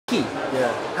Miki.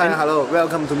 Yeah. Hi, hello.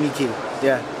 Welcome to Miki.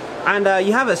 Yeah. And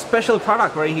you have a special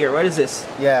product right here. What is this?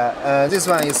 Yeah. This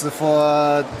one is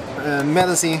for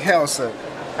medicine health.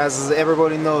 As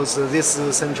everybody knows, this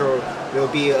central will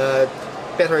be a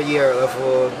better year of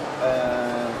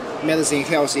medicine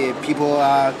healthy. People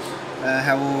are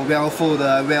have well food,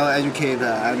 well educated,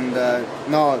 and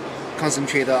now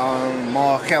concentrate on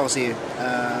more healthy,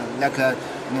 like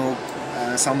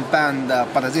some band.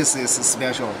 But this is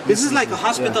special. This is like a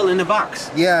hospital in a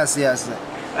box. Yes, yes.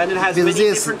 And it has many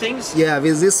different things? Yeah,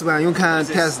 with this one you can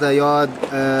test your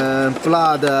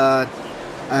blood,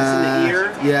 in the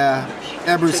ear? Yeah,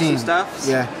 everything. Check some stuff?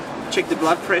 Yeah. Check the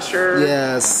blood pressure?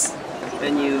 Yes.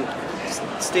 Then you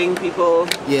sting people?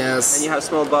 Yes. And you have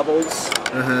small bubbles?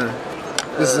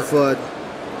 This is for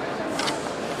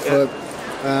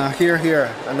here,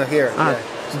 and here. Ah, yeah.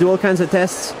 To do all kinds of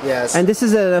tests? Yes. And this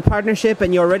is a partnership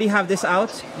and you already have this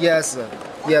out? Yes.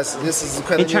 Yes, this is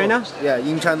quite in China? Yeah,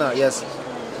 in China, yes.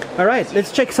 Alright,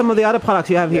 let's check some of the other products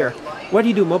you have here. What do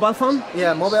you do, mobile phone?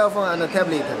 Yeah, mobile phone and a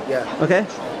tablet, yeah. Okay,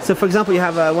 so for example you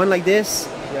have one like this.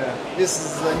 Yeah, this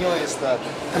is the newest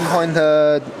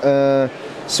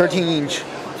 10.13 inch.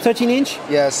 13 inch?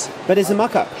 Yes. But it's a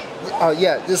mock-up. Oh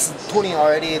yeah, this tooling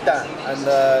already done, and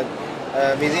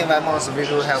within 1 month we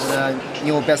should have the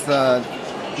new best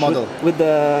model. With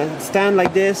the stand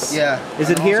like this? Yeah. Is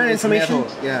it here information?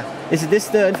 Metal. Yeah. Is this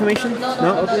the information?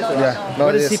 No? Yeah.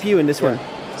 What is CPU in this one?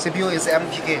 CPU is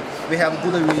MTK. We have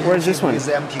good relationship. Where is this one? With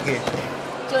MTK.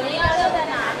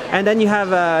 And then you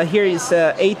have here is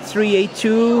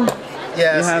 8382. Yes.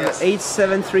 You have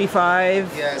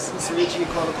 8735. Yes. 3G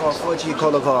protocol, 4G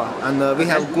protocol, and we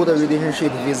have good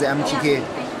relationship with MTK.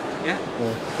 Yeah.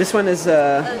 This one is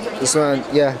this one,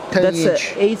 yeah, 10 that's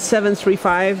inch.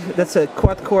 8735. That's a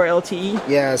quad-core LTE.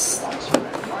 Yes.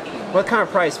 What kind of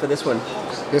price for this one?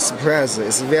 This price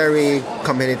is very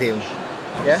competitive.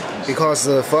 Yeah. Because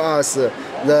for us,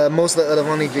 the most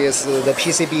advantage is the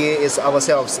PCB is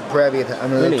ourselves private,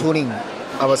 and the tooling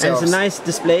ourselves. And it's a nice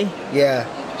display. Yeah.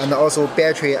 And also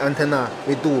battery antenna,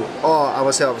 we do all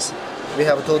ourselves. We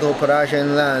have total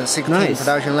production line, 16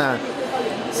 production line.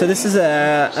 So this is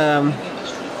a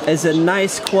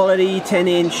nice quality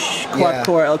 10-inch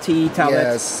quad-core LTE tablet.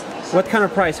 Yes. What kind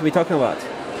of price are we talking about?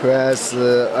 Price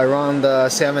around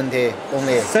 70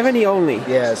 only. 70 only?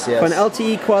 Yes, yes. For an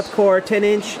LTE quad-core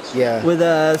 10-inch with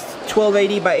a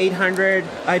 1280 by 800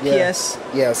 IPS.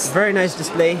 Yes. Very nice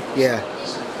display. Yeah.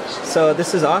 So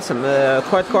this is awesome.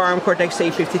 Quad-core ARM Cortex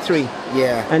A53.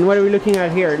 Yeah. And what are we looking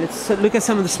at here? Let's look at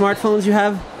some of the smartphones you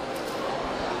have.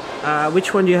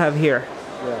 Which one do you have here?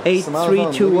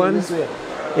 8321.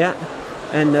 Yeah.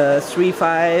 And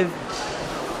 35.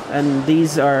 And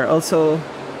these are also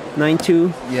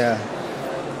 92. Yeah.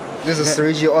 This is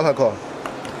 3G octa-core.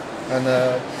 And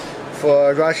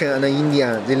for Russian and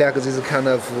Indian, they like this kind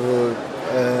of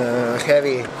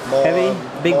heavy,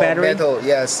 big battery. Metal,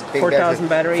 yes, big 4,000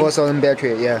 battery. 4,000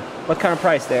 battery, yeah. What kind of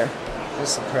price there?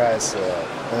 This price,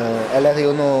 I'll let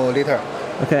you know later.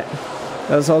 Okay.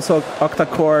 There's also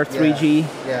octa-core 3G.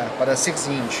 Yeah, but a 6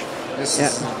 inch. This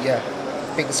is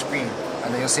big screen,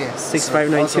 and you see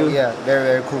 6592. Yeah, very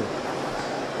very cool.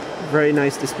 Very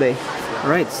nice display. All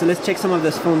right, so let's check some of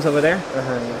those phones over there.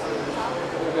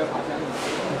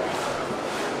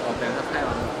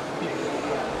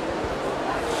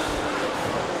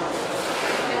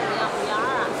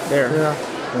 There. Yeah.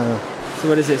 So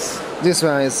what is this? This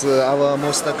one is our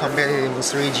most competitive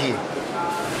 3G.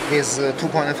 With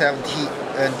 2.5D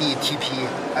TP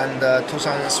and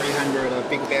 2,300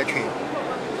 big battery.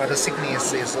 But the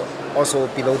thickness is also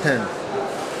below 10.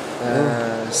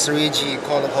 3G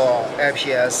quad-core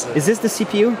IPS. Is this the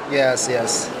CPU? Yes,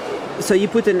 yes. So you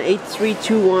put an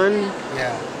 8321.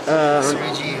 Yeah.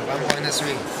 3G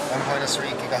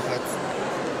 1.3 gigahertz.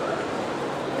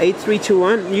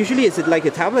 8321. Usually, is it like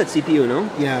a tablet CPU, no?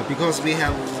 Yeah, because we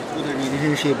have good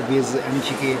relationship with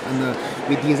MTK and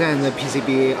we design the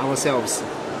PCB ourselves.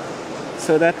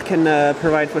 So that can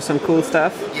provide for some cool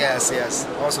stuff. Yes, yes.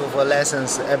 Also for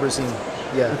license, everything.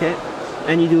 Yeah. Okay.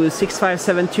 And you do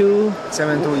 6572.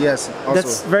 72, yes. Also.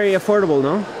 That's very affordable,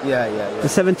 no? Yeah, yeah, yeah. The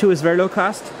 72 is very low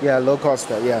cost? Yeah, low cost,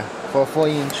 yeah. For 4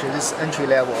 inch, this entry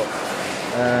level.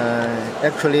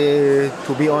 Actually,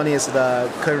 to be honest,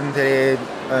 currently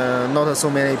not so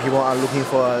many people are looking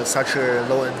for such a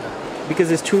low end.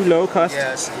 Because it's too low cost?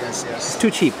 Yes, yes, yes. It's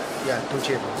too cheap? Yeah, too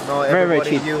cheap. Now very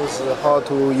everybody use how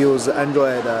to use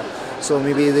Android. So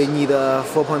maybe they need a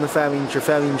 4.5 inch,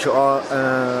 5 inch or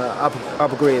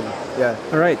upgrade. Yeah.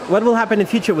 All right. What will happen in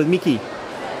future with Miki?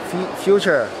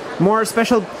 Future. More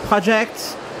special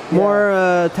projects?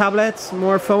 More tablets,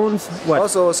 more phones. What?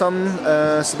 Also some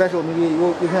special. Maybe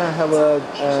you can have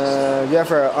a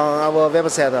refer on our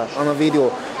website on a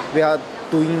video. We are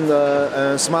doing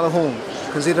the smart home.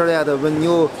 Consider that when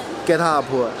you get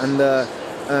up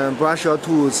and brush your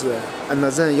tooth, and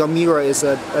then your mirror is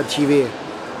a TV.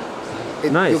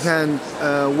 Nice. You can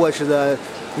watch the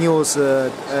news,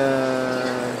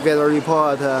 weather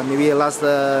report, maybe last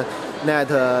night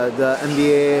the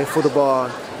NBA football,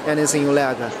 anything you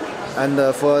like,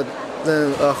 and for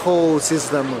then a whole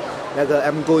system. Like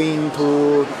I'm going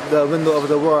to the window of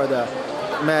the world,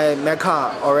 my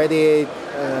car already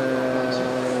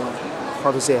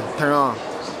how to say turn on.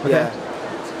 Okay. Yeah.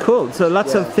 Cool. So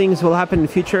lots of things will happen in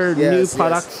the future. New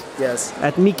products. Yes.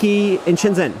 At Miki in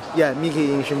Shenzhen. Yeah,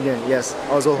 Miki in Shenzhen. Yes.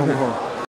 Also Hong Kong.